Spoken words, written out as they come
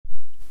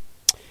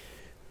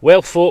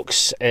Well,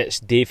 folks, it's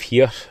Dave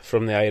here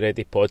from the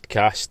iReady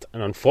podcast,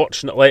 and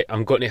unfortunately,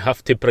 I'm going to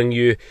have to bring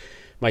you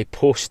my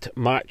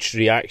post-match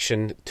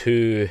reaction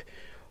to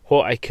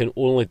what I can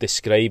only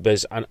describe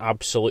as an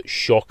absolute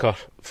shocker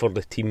for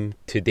the team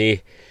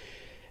today.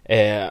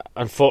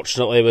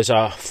 Unfortunately, it was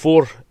a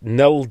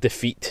 4-0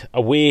 defeat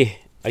away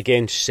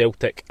against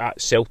Celtic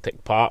at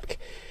Celtic Park.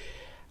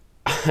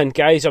 And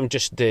guys, I'm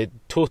just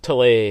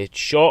totally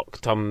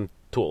shocked. I'm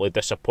totally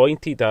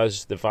disappointed,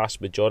 as the vast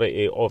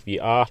majority of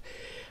you are.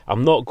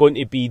 I'm not going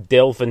to be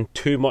delving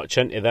too much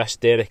into this.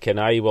 Derek and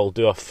I will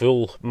do a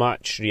full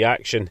match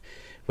reaction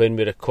when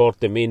we record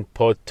the main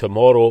pod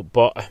tomorrow.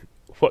 But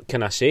what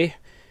can I say?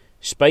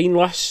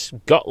 Spineless,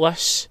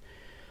 gutless,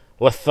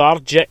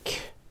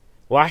 lethargic,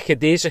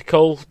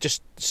 lackadaisical,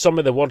 just some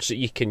of the words that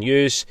you can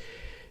use.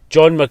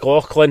 Jon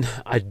McLaughlin,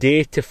 a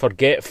day to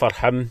forget for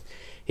him.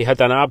 He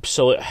had an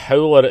absolute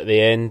howler at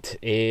the end.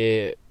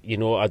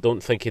 I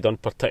don't think he done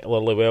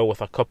particularly well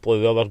with a couple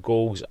of the other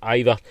goals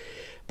either.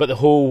 But the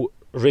whole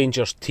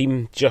Rangers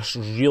team just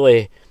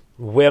really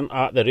weren't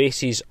at the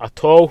races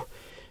at all.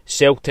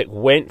 Celtic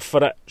went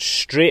for it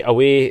straight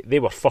away. They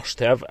were first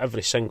to have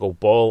every single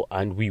ball,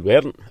 and we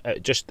weren't.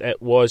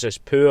 It was as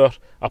poor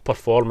a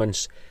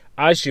performance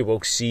as you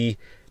will see.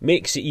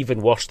 Makes it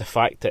even worse the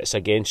fact that it's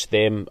against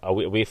them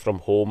away from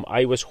home.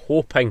 I was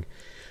hoping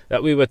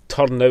that we would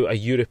turn out a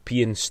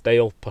European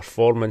style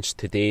performance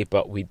today,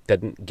 but we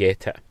didn't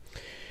get it.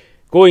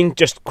 Going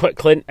just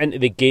quickly into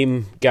the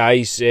game,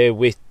 guys,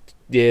 with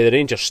the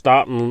Rangers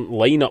starting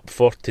lineup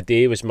for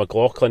today was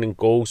McLaughlin in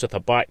goals with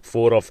a back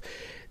four of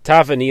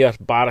Tavernier,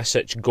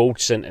 Barisic,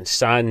 Goldson and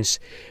Sands.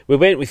 We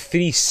went with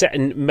three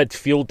sitting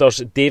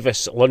midfielders,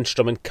 Davis,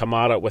 Lundstram and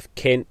Kamara, with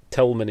Kent,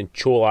 Tillman and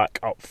Cholak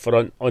up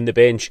front. On the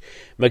bench,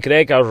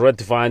 McGregor,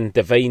 Ridvan,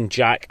 Devine,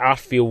 Jack,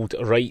 Arfield,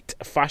 Wright,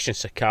 Fashion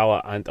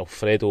Sakala and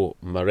Alfredo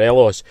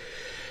Morelos.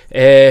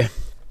 And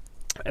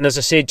as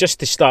I said, just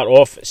to start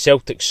off,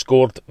 Celtic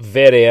scored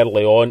very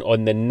early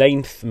on the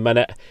 9th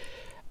minute.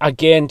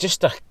 Again,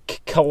 just a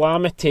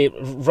calamity.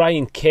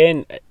 Ryan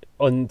Kent,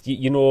 on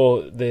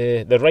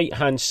the right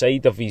hand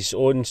side of his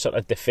own sort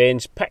of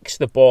defence, picks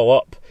the ball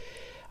up.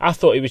 I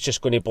thought he was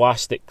just going to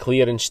blast it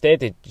clear.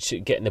 Instead of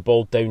getting the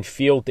ball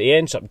downfield, he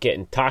ends up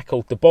getting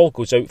tackled. The ball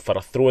goes out for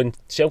a throw-in.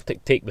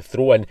 Celtic take the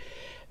throw-in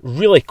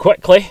really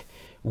quickly.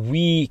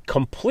 We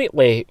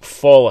completely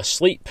fall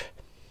asleep.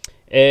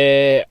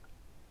 The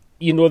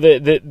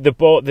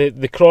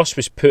cross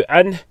was put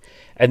in,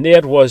 and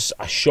there was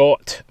a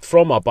shot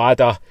from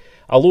Abada,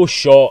 a low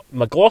shot.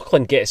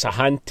 McLaughlin gets a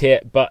hand to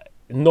it, but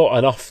not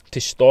enough to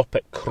stop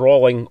it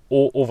crawling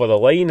over the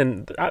line,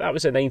 and that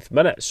was the 9th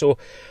minute. So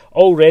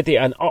already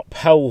an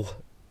uphill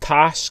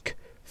task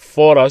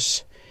for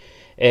us.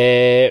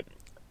 And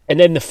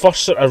then the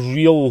first sort of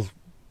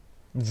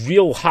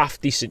real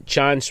half decent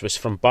chance was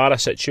from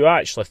Barisic, who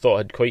I actually thought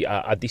had quite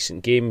a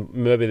decent game,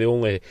 maybe the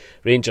only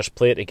Rangers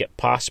player to get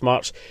pass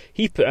marks.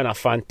 He put in a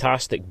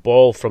fantastic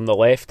ball from the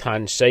left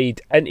hand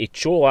side into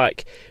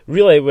Cholak.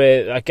 Really,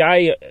 with a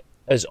guy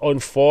as on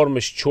form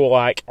as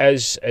Cholak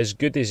is, as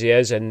good as he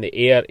is in the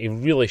air, he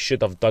really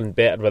should have done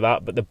better with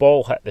that, but the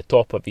ball hit the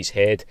top of his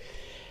head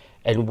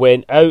and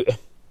went out.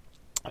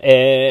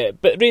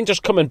 But Rangers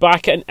coming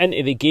back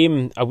into the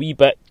game a wee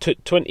bit.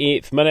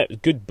 28th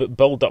minute, good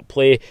build-up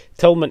play.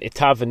 Tillman to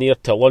Tavernier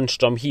to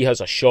Lundstram. He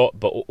has a shot,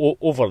 but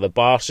over the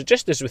bar. So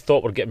just as we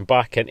thought we're getting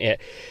back into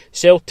it,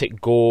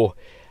 Celtic go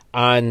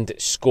and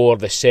score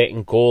the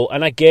second goal.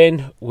 And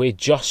again, we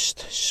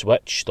just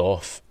switched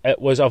off.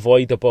 It was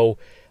avoidable.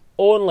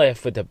 Only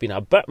if we'd have been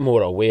a bit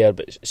more aware,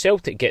 but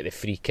Celtic get the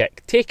free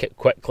kick, take it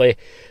quickly.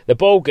 The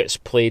ball gets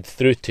played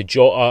through to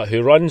Jota,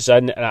 who runs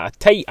in at a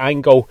tight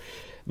angle.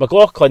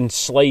 McLaughlin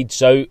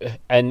slides out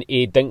and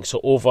he dinks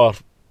it over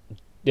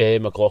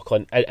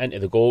McLaughlin into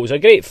the goal. It was a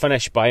great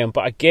finish by him,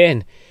 but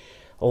again,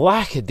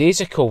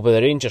 lackadaisical with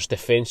the Rangers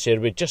defence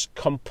here. We just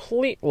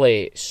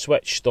completely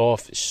switched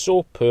off.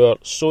 So poor,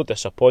 so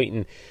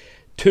disappointing.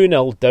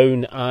 2-0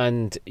 down,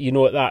 and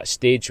at that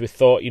stage we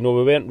thought we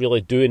weren't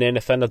really doing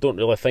anything. I don't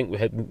really think we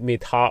had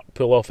made Hart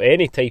pull off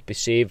any type of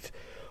save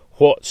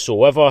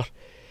whatsoever,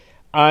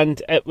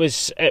 and it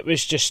was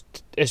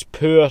just as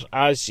poor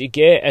as you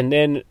get. And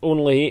then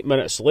only 8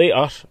 minutes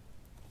later,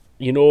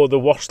 the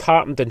worst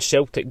happened and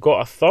Celtic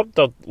got a third.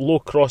 A low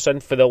cross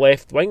in for the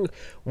left wing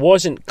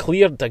wasn't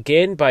cleared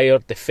again by our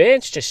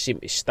defence, just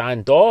seemed to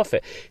stand off.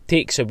 It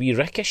takes a wee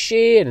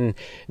ricochet and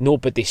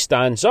nobody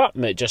stands up,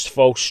 and it just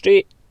falls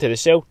straight to the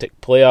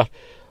Celtic player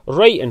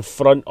right in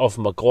front of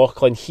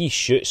McLaughlin. He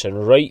shoots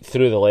and right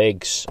through the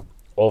legs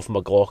of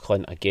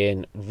McLaughlin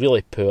again.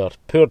 Really poor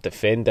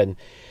defending.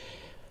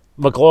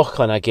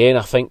 McLaughlin again,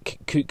 I think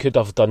could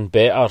have done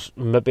better.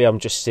 Maybe I'm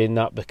just saying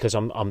that because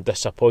I'm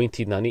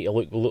disappointed and I need to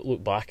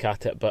look back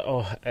at it. But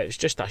it's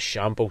just a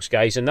shambles,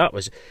 guys. And that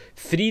was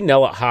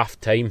 3-0 at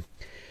half time.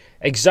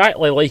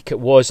 Exactly like it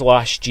was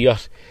last year.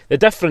 The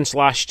difference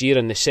last year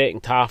in the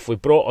second half, we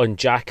brought on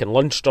Jack and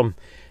Lundstram,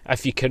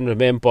 if you can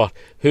remember,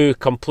 who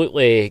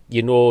completely,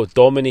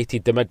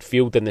 dominated the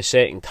midfield in the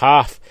second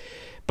half.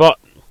 But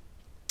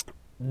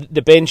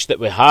the bench that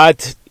we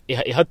had,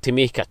 he had to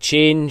make a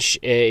change.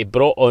 He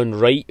brought on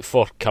Wright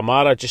for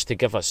Kamara just to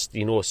give us,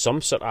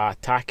 some sort of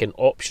attacking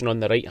option on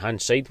the right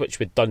hand side, which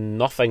we'd done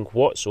nothing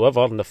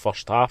whatsoever in the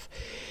first half.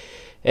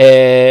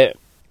 And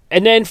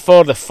then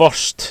for the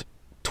first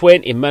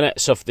 20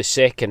 minutes of the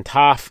second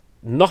half,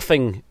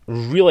 nothing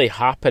really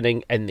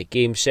happening in the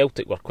game.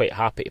 Celtic were quite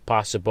happy to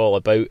pass the ball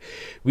about.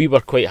 We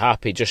were quite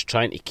happy just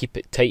trying to keep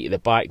it tight at the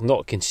back,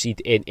 not concede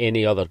in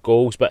any other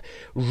goals, but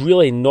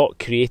really not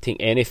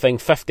creating anything.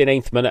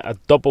 59th minute, a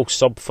double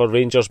sub for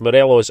Rangers.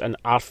 Morelos and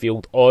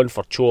Arfield on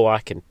for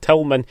Čolak and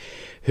Tillman,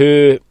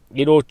 who,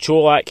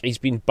 Čolak, he's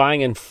been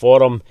banging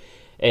for him.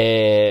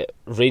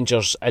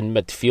 Rangers in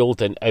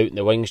midfield and out in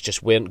the wings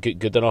just weren't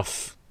good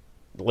enough.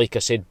 Like I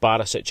said,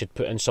 Barisic had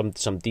put in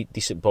some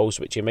decent balls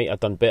which he might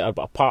have done better,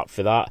 but apart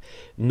from that,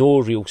 no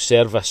real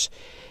service.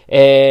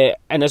 And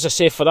as I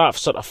say, for that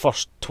sort of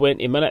first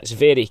 20 minutes,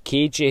 very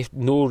cagey,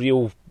 no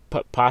real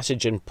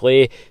passage in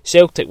play.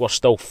 Celtic were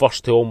still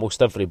first to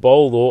almost every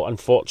ball though,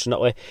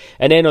 unfortunately.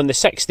 And then on the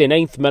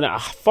 69th minute, a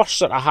first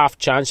sort of half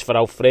chance for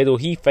Alfredo.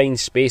 He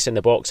finds space in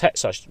the box,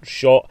 hits a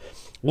shot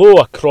low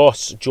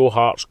across Joe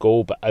Hart's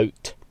goal, but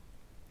out.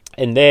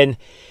 And then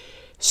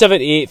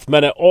 78th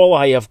minute, all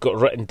I have got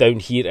written down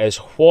here is,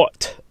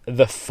 what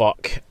the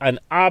fuck? An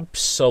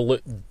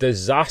absolute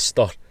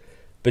disaster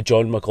by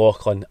John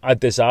McLaughlin. A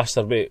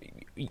disaster.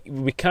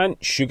 We can't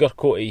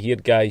sugarcoat it here,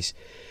 guys.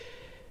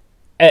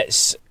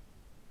 It's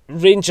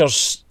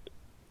Rangers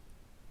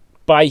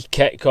by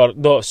kick,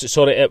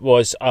 it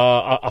was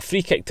a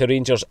free kick to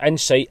Rangers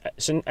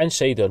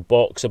inside our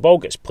box. The ball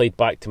gets played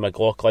back to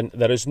McLaughlin.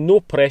 There is no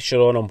pressure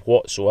on him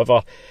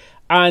whatsoever.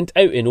 And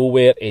out of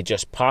nowhere, he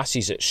just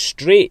passes it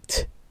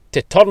straight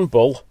to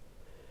Turnbull,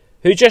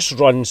 who just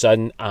runs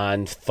in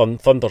and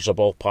thunders the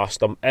ball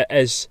past him. It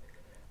is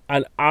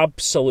an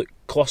absolute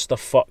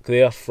clusterfuck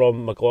there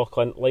from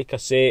McLaughlin. Like I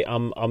say,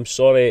 I'm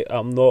sorry,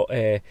 I'm not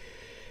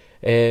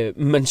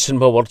mincing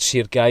my words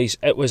here, guys.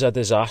 It was a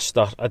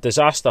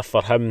disaster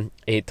for him.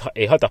 He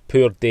had a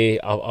poor day,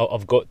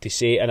 I've got to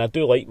say, and I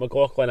do like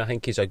McLaughlin. I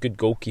think he's a good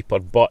goalkeeper,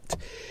 but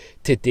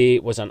today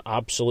was an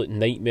absolute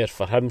nightmare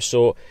for him.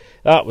 So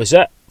that was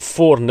it,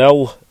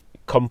 4-0,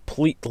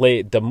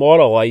 completely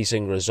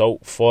demoralising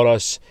result for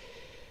us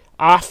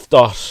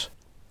after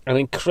an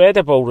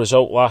incredible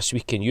result last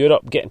week in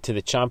Europe, getting to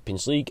the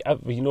Champions League.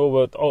 We're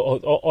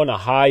on a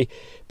high,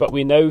 but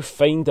we now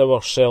find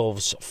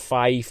ourselves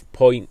 5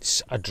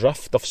 points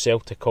adrift of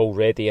Celtic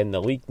already in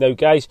the league. Now,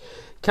 guys,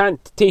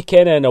 can't take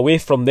anything away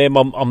from them.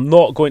 I'm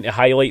not going to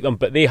highlight them,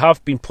 but they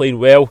have been playing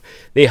well.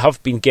 They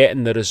have been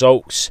getting the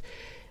results.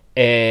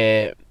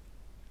 And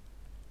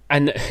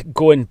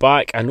going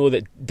back, I know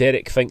that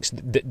Derek thinks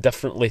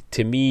differently.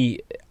 To me,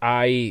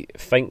 I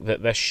think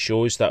that this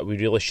shows that we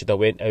really should have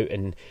went out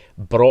and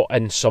brought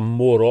in some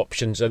more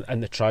options in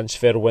the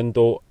transfer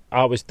window.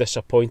 I was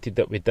disappointed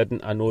that we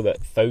didn't. I know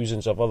that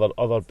thousands of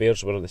other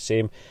Bears were the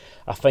same.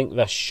 I think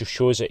this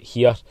shows it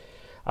here.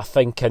 I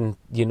think in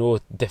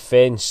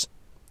defence,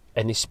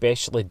 and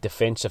especially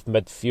defensive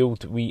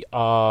midfield, we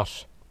are,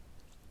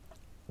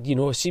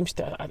 it seems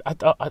to,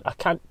 I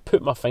can't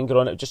put my finger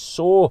on it, just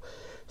so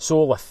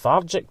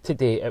lethargic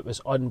today. It was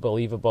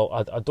unbelievable.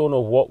 I don't know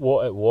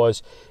what it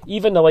was.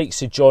 Even the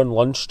likes of John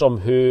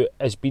Lundstrom, who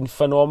has been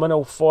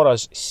phenomenal for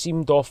us,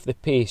 seemed off the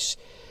pace,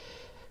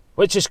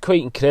 which is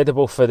quite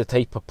incredible for the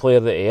type of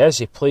player that he is.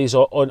 He plays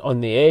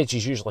on the edge.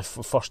 He's usually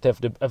first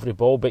every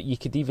ball, but you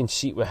could even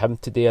see it with him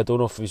today. I don't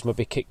know if he was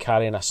maybe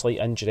carrying a slight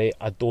injury.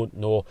 I don't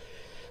know.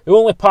 The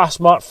only pass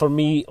mark for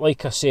me,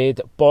 like I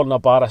said,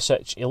 Borna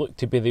Barisic. He looked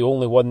to be the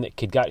only one that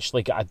could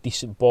actually get a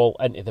decent ball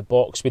into the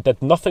box. We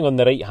did nothing on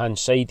the right-hand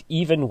side.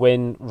 Even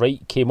when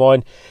Wright came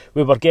on,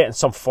 we were getting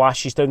some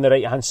flashes down the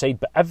right-hand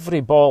side, but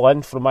every ball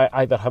in from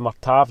either him or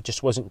Tav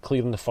just wasn't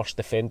clearing the first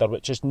defender,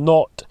 which is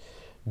not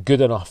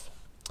good enough.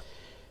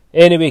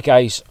 Anyway,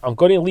 guys, I'm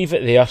going to leave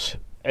it there.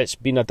 It's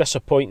been a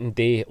disappointing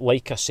day.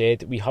 Like I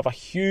said, we have a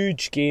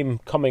huge game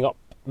coming up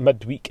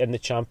midweek in the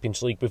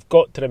Champions League. We've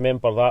got to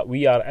remember that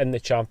we are in the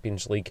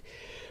Champions League.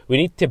 We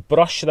need to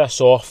brush this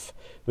off.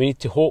 We need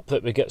to hope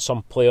that we get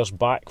some players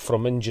back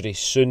from injury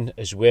soon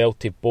as well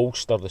to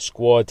bolster the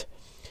squad.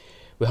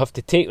 We have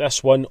to take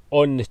this one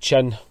on the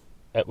chin.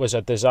 It was a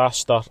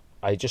disaster.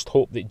 I just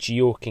hope that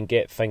Gio can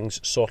get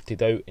things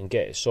sorted out and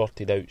get it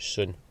sorted out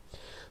soon.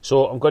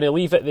 So I'm going to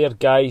leave it there,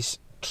 guys.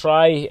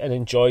 Try and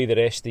enjoy the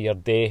rest of your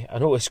day. I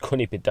know it's going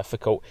to be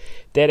difficult.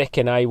 Derek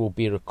and I will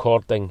be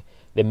recording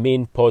the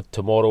main pod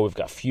tomorrow. We've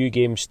got a few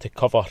games to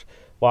cover,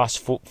 last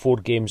four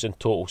games in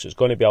total, so it's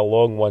going to be a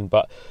long one,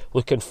 but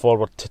looking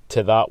forward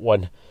to that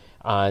one.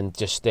 And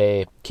just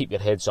keep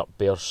your heads up,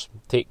 Bears.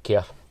 Take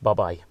care. Bye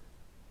bye.